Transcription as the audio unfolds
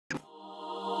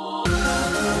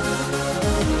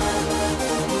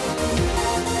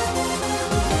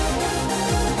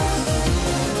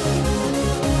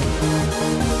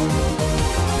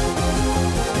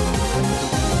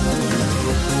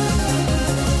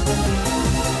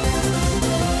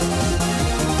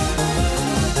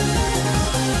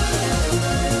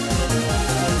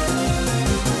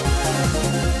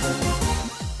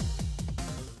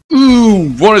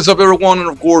What is up, everyone, and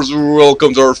of course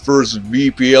welcome to our first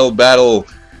VPL battle.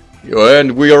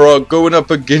 And we are going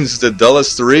up against the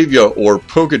Dallas Staravia, or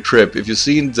Poker Trip. If you've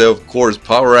seen the, of course,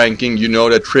 power ranking, you know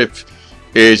that Trip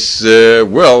is,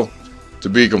 well, to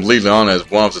be completely honest,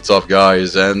 one of the tough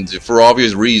guys. And for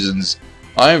obvious reasons,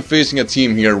 I am facing a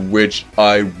team here which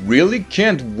I really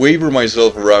can't waver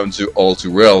myself around to all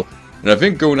too well. And I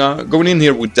think going in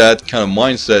here with that kind of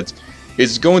mindset,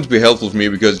 it's going to be helpful for me,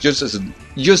 because just as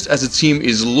the team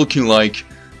is looking like,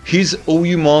 his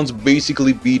OU mons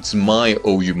basically beats my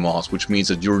OU mons, which means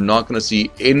that you're not going to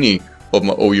see any of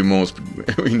my OU mons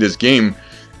in this game.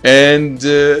 And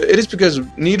it is because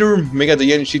neither Mega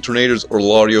DNC Tornadoes or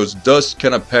Larios does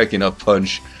kind of pack enough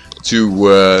punch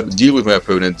to deal with my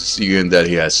opponent, seeing that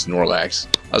he has Snorlax.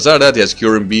 Outside of that, he has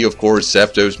QRMB, of course,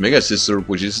 Zapdos, Mega Sister,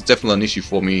 which is definitely an issue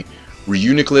for me,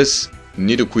 Reuniclus,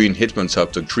 Nidoqueen,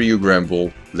 Hitmontop, Dugtrio,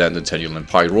 Granbull, Landon, Tenniel, and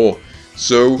Pyro.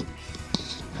 So,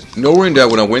 knowing that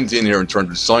when I went in here and tried to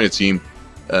design a team,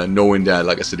 knowing that,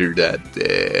 like I said here,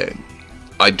 that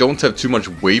I don't have too much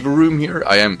waiver room here,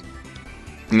 I am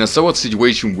in a somewhat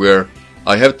situation where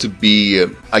I have to be,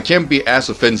 I can't be as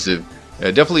offensive.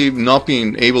 Definitely not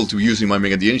being able to using my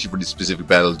Mega DNG for this specific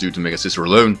battle due to Mega Sister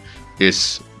alone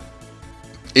is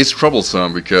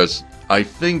troublesome, because I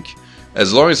think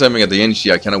as long as I'm Mega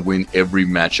DNG, I kind of win every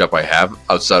matchup I have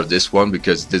outside of this one,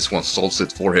 because this one solves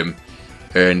it for him.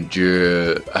 And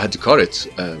I had to cut it,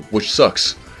 which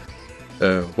sucks.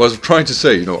 What I was trying to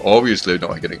say, obviously,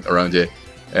 I'm getting around it.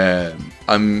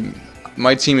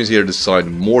 My team is here to decide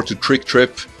more to Trick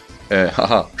Trip,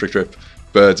 Trick Trip.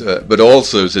 But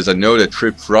also, since I know that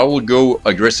Trip probably go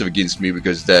aggressive against me,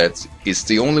 because that is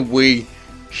the only way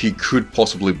he could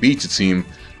possibly beat the team.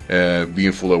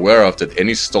 Being fully aware of that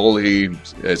any stally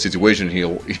situation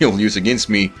he'll use against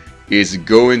me is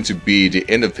going to be the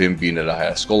end of him, being that I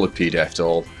have Scolipede after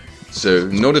all. So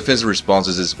no defensive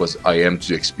responses is what I am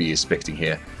to be expecting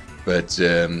here. But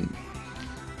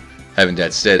having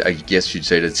that said, I guess you'd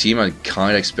say the team I'm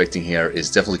kind of expecting here is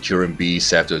definitely QRMB,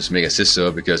 Zapdos, Mega Sister,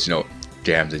 because,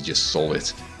 damn, they just sold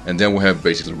it. And then we have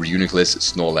basically Reuniclus,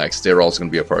 Snorlax, they're also going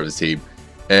to be a part of the team.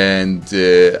 And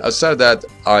outside of that,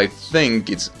 I think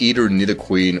it's either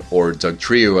Nidoqueen or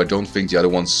Dugtrio. I don't think the other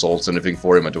one solves anything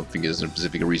for him. I don't think there's a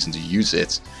specific reason to use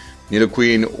it.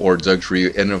 Nidoqueen or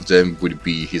Dugtrio, any of them would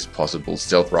be his possible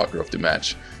stealth rocker of the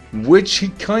match, which he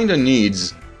kind of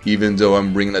needs, even though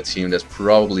I'm bringing a team that's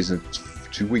probably isn't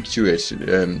too weak to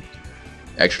it.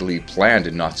 Actually planned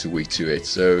and not too weak to it.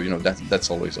 So, that's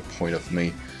always a point of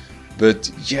me. But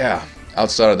yeah.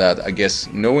 Outside of that, I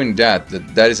guess knowing that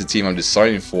is the team I'm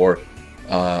deciding for,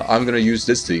 I'm gonna use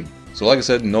this team. So like I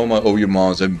said, no my OU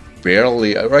mons, or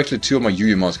actually two of my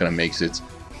UU mons kind of makes it,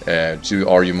 2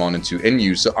 RU mon and 2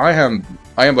 NU. So I am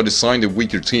by designing the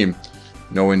weaker team,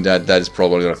 knowing that is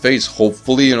probably gonna face.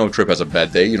 Hopefully, Trip has a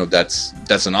bad day.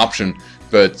 That's an option,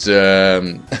 but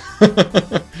I'm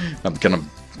kind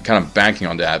of banking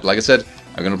on that. Like I said,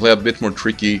 I'm gonna play a bit more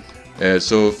tricky.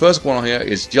 So first one here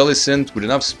is Jellicent with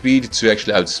enough speed to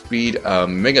actually outspeed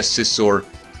Mega Scizor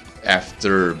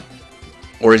after,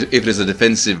 or if it is a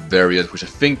defensive variant, which I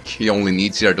think he only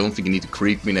needs here. I don't think he needs to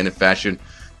creep me in any fashion.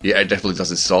 Yeah, it definitely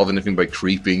doesn't solve anything by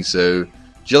creeping, so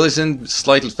Jellicent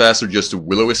slightly faster just to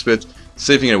Will-O-Wisp it,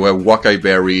 saving it away Wakai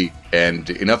Berry, and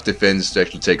enough defense to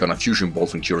actually take on a Fusion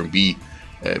Bolt from QRMB.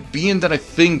 Being that I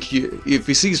think if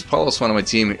he sees Paloswan on my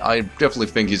team, I definitely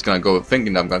think he's gonna go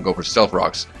thinking that I'm gonna go for Stealth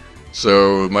Rocks.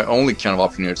 So my only kind of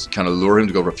option here is to kind of lure him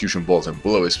to go for Fusion Bolt and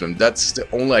Will-O-Wisp him. That's the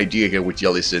only idea here with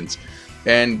Jellicent.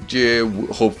 And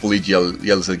hopefully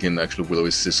Jellicent can actually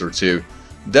Will-O-Wisp Sister too.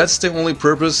 That's the only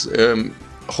purpose.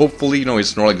 Hopefully,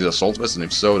 his Snorlax is Assault Vest, and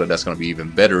if so, that's going to be even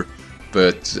better.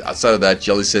 But outside of that,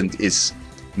 Jellicent is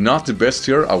not the best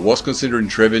here. I was considering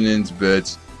Trevenant,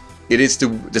 but it is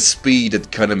the speed that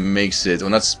kind of makes it, or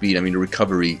not speed, I mean the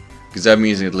recovery. Because that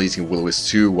means at least he can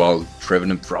Will-O-Wisp 2, while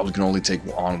Trevenant probably can only take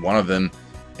on one of them,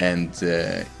 and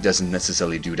doesn't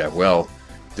necessarily do that well.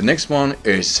 The next one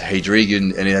is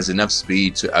Hydreigon, and it has enough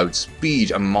speed to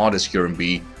outspeed a modest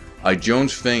QRMB. I don't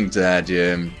think that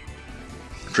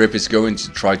Trip is going to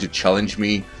try to challenge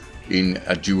me in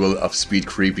a duel of speed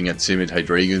creeping at timid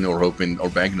Hydreigon, or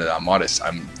banking that I'm modest.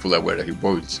 I'm fully aware that he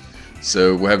won't.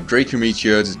 So we have Draco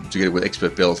Meteor together with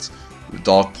Expert Belt,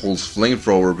 Dark Pulse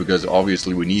Flamethrower, because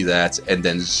obviously we need that, and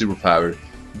then Superpower.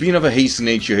 Being of a hasty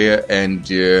nature here, and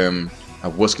I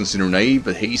was considering Naive,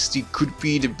 but Hasty could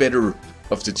be the better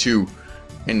of the two.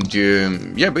 And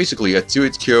yeah, basically a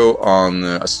 2-hit KO on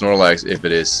a Snorlax if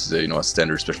it is a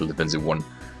standard special defensive one.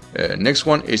 Next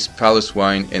one is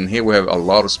Paloswine, and here we have a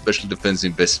lot of special defense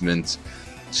investment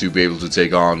to be able to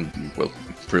take on, well,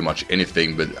 pretty much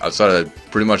anything, but outside of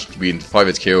that, pretty much being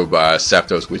 5-hit KO by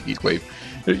Zapdos with Heat Wave.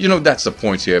 You know, that's the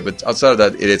point here, but outside of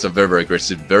that, it is a very, very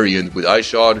aggressive variant with Ice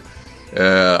Shot,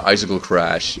 Icicle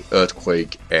Crash,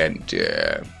 Earthquake, and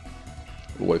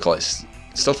what do you call it?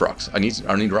 Stealth Rocks. I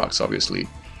need rocks, obviously.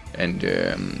 And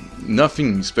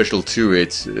nothing special to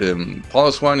it.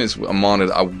 Piloswine is a mon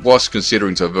that I was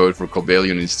considering to avoid for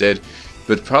Cobalion instead,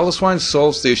 but Piloswine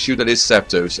solves the issue that is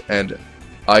Zapdos, and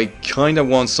I kind of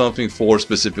want something for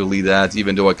specifically that,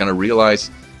 even though I kind of realize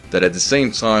that at the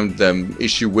same time the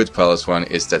issue with Piloswine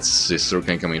is that Scizor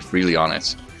can come in freely on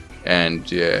it, and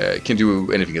can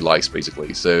do anything it likes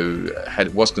basically. So I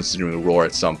was considering Roar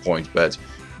at some point, but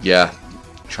yeah,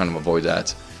 trying to avoid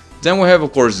that. Then we have,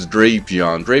 of course,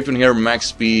 Drapion. Drapion here, max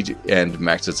speed and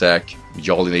max attack,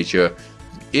 jolly nature.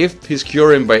 If his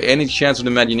Kyurem by any chance of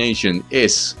the imagination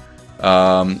is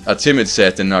a timid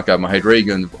set and knock out my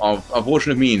Hydreigon,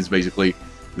 unfortunate means basically,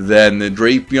 then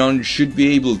Drapion should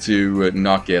be able to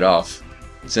knock it off,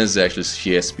 since actually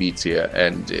she has speeds here,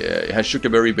 and it has Sugar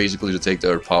Berry basically to take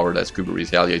the power that could be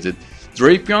retaliated.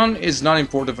 Drapion is not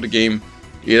important for the game,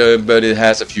 but it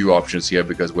has a few options here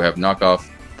because we have knockoff,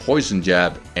 Poison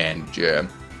Jab, and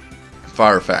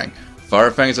Fire Fang. Fire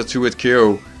Fang is a 2-hit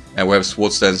KO, and we have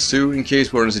Sword Stance too, in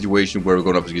case we're in a situation where we're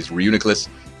going up against Reuniclus.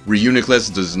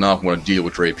 Reuniclus does not want to deal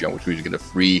with Drapion, which means you get a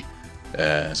free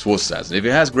Sword Stance. And if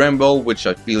it has Grand Ball, which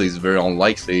I feel is very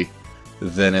unlikely,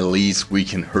 then at least we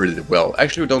can hurt it well.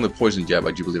 Actually, we don't have Poison Jab,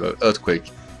 I do believe have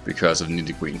Earthquake because of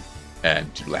Nidoqueen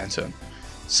and Lantern.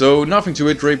 So nothing to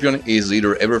it. Drapion is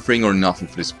either everything or nothing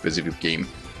for this specific game.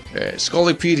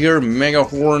 Scolipede here, Mega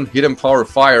Horn, Hidden Power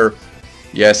Fire.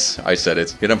 Yes, I said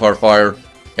it. Hidden Power Fire,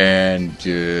 and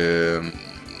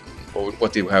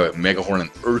what did we have? Mega Horn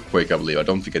and Earthquake, I believe. I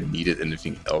don't think I needed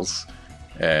anything else.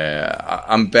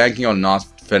 I'm banking on not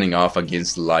fending off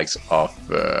against the likes of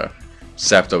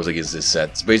Zapdos against this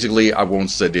set. Basically, I won't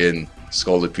set in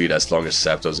Scolipede as long as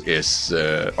Zapdos is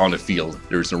on the field.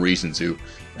 There's no reason to.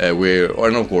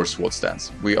 And of course, Sword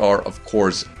Stance. We are, of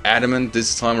course, adamant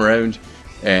this time around,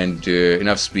 and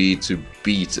enough speed to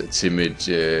beat a timid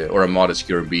or a modest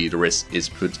Kyurem B. The rest is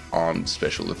put on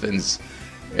special defense,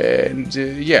 and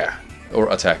yeah,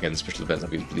 or attack and special defense. I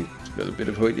believe got a bit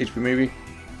of HP maybe,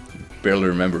 barely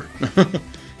remember.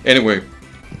 Anyway,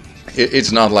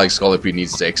 it's not like Scolipede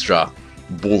needs the extra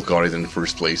bulk on it in the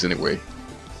first place anyway.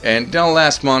 And now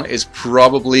last mon is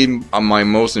probably my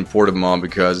most important mon,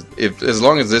 because as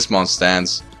long as this mon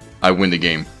stands, I win the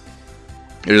game.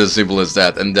 It is as simple as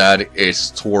that, and that is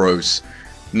Tauros.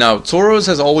 Now, Tauros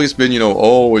has always been, you know,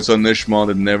 oh, it's a niche mon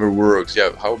that never works.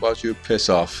 Yeah, how about you piss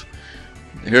off?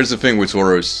 Here's the thing with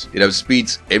Tauros. It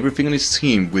outspeeds everything on its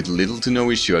team with little to no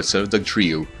issue outside of the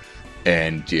trio.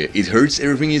 And it hurts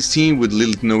everything in its team with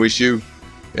little to no issue.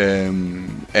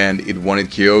 And it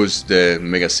one-hit KOs the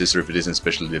Mega Scizor if it isn't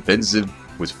especially defensive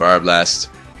with Fire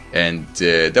Blast. And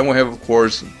then we have, of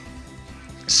course,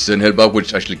 Sun Headbutt,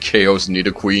 which actually KOs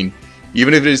Nidoqueen.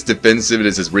 Even if it is defensive, it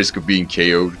is at risk of being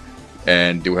KO'd.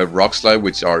 And we have Rock Slide,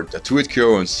 which are a 2-hit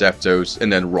KO on Zapdos,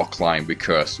 and then Rock Climb,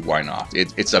 because why not?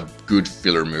 It's a good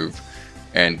filler move.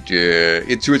 And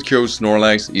it 2-hit KOs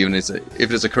Snorlax, even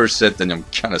if it's a curse set, then I'm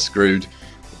kinda screwed.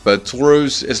 But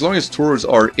Tauros, as long as Tauros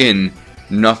are in,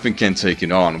 nothing can take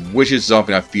it on, which is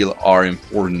something I feel are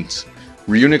important.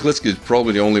 Reuniclus is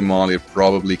probably the only mon that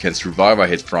probably can survive a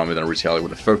hit from it and retaliate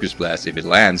with a Focus Blast if it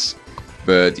lands.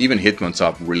 But even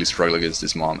Hitmontop really struggle against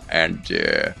this mon, and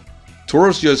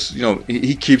Tauros just, you know,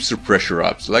 he keeps the pressure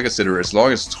up. So like I said, as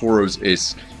long as Tauros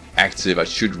is active, I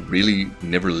should really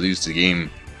never lose the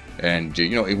game. And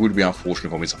you know, it would be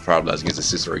unfortunate for me to Fire Blast against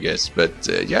the Scizor, I guess. But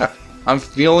yeah, I'm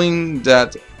feeling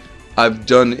that I've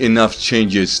done enough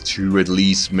changes to at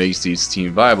least make this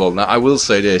team viable. Now I will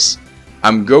say this,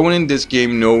 I'm going in this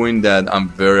game knowing that I'm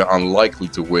very unlikely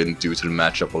to win due to the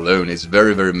matchup alone. It's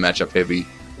very, very matchup heavy,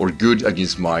 or good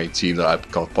against my team that I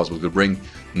possibly could bring.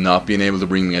 Not being able to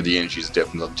bring me at the end is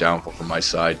definitely a downfall from my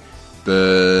side.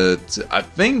 But I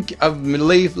think I've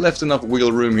left enough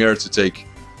wiggle room here to take,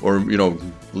 or you know,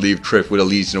 leave Trip with at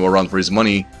least, you know, a run for his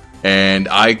money. And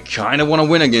I kind of want to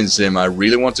win against him. I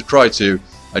really want to try to.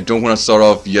 I don't want to start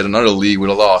off yet another league with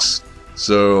a loss.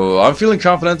 So I'm feeling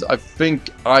confident. I think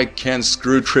I can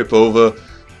screw Trip over,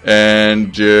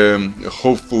 and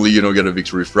hopefully, you know, get a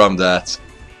victory from that.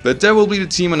 But that will be the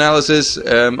team analysis.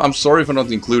 I'm sorry for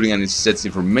not including any sets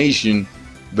information,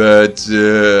 but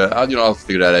I'll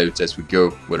figure that out as we go,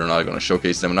 whether or not I'm going to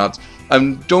showcase them or not.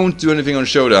 Don't do anything on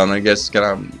Showdown. I guess kind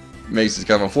of makes it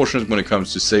kind of unfortunate when it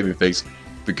comes to saving things,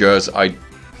 because I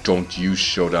don't use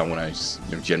Showdown when I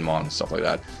Genmon and stuff like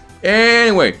that.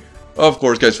 Anyway, Of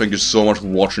course, guys, thank you so much for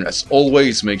watching. As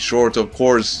always, make sure to, of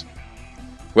course,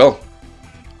 well,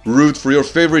 root for your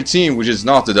favorite team, which is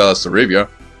not the Dallas Staravias.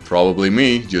 Probably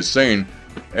me, just saying.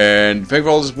 And thank you for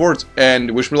all the support,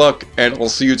 and wish me luck, and I'll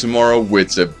see you tomorrow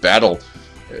with a battle.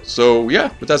 So,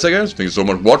 yeah, with that said, guys, thank you so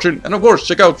much for watching. And, of course,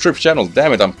 check out Trip's channel.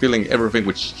 Damn it, I'm feeling everything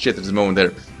with shit at this moment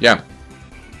there. Yeah,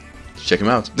 check him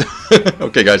out.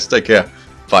 Okay, guys, take care.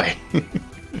 Bye.